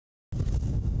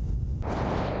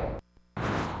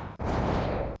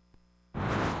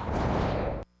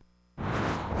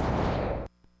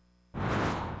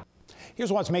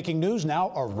Here's what's making news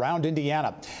now around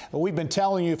Indiana. We've been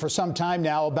telling you for some time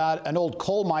now about an old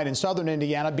coal mine in southern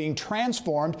Indiana being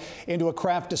transformed into a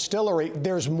craft distillery.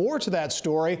 There's more to that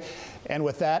story. And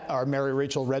with that, our Mary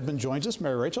Rachel Redman joins us.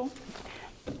 Mary Rachel.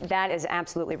 That is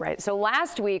absolutely right. So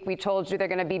last week we told you they're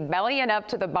going to be bellying up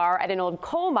to the bar at an old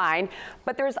coal mine,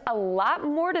 but there's a lot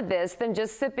more to this than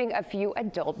just sipping a few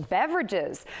adult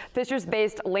beverages.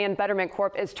 Fishers-based Land Betterment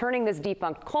Corp is turning this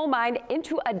defunct coal mine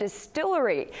into a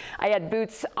distillery. I had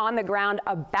boots on the ground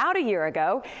about a year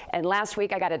ago, and last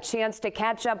week I got a chance to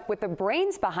catch up with the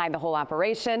brains behind the whole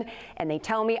operation, and they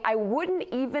tell me I wouldn't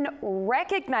even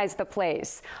recognize the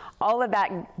place. All of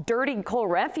that dirty coal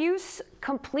refuse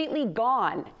completely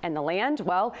gone. And the land,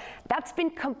 well, that's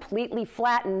been completely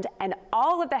flattened, and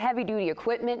all of the heavy-duty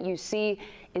equipment you see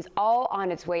is all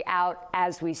on its way out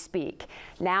as we speak.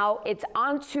 Now it's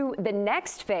on to the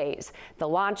next phase, the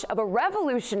launch of a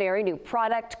revolutionary new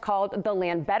product called the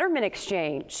Land Betterment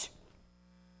Exchange.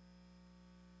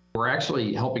 We're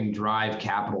actually helping drive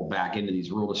capital back into these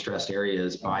rural distressed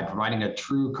areas by providing a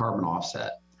true carbon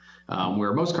offset.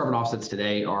 Where most carbon offsets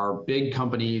today are big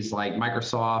companies like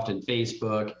Microsoft and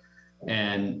Facebook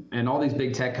and all these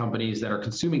big tech companies that are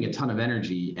consuming a ton of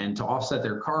energy, and to offset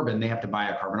their carbon, they have to buy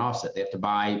a carbon offset. They have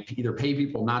to either pay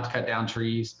people not to cut down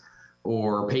trees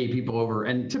or pay people over,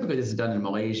 and typically this is done in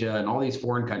Malaysia and all these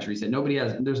foreign countries that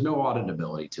there's no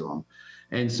auditability to them.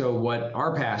 And so what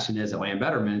our passion is at Land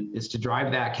Betterment is to drive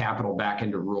that capital back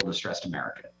into rural distressed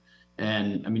America.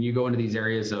 And I mean, you go into these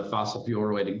areas of fossil fuel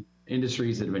related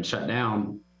industries that have been shut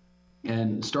down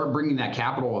and start bringing that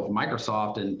capital of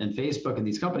Microsoft and Facebook and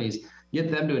these companies,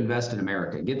 get them to invest in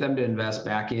America, get them to invest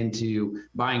back into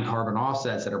buying carbon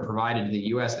offsets that are provided in the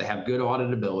US that have good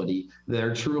auditability, that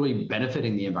are truly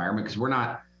benefiting the environment, because we're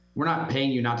not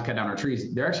paying you not to cut down our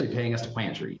trees. They're actually paying us to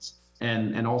plant trees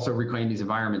and also reclaim these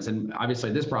environments. And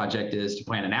obviously this project is to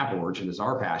plant an apple orchard is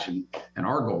our passion and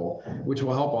our goal, which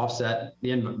will help offset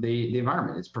the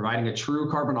environment. It's providing a true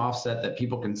carbon offset that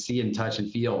people can see and touch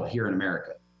and feel here in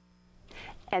America.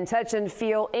 And touch and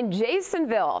feel in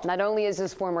Jasonville. Not only is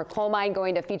this former coal mine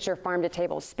going to feature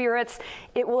farm-to-table spirits,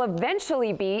 it will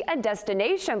eventually be a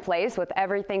destination place with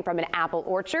everything from an apple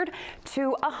orchard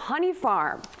to a honey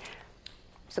farm.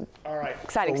 So, all right,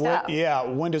 exciting stuff. Yeah,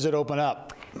 when does it open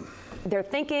up? They're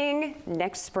thinking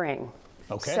next spring.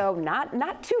 Okay. So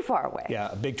not too far away.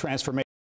 Yeah, a big transformation.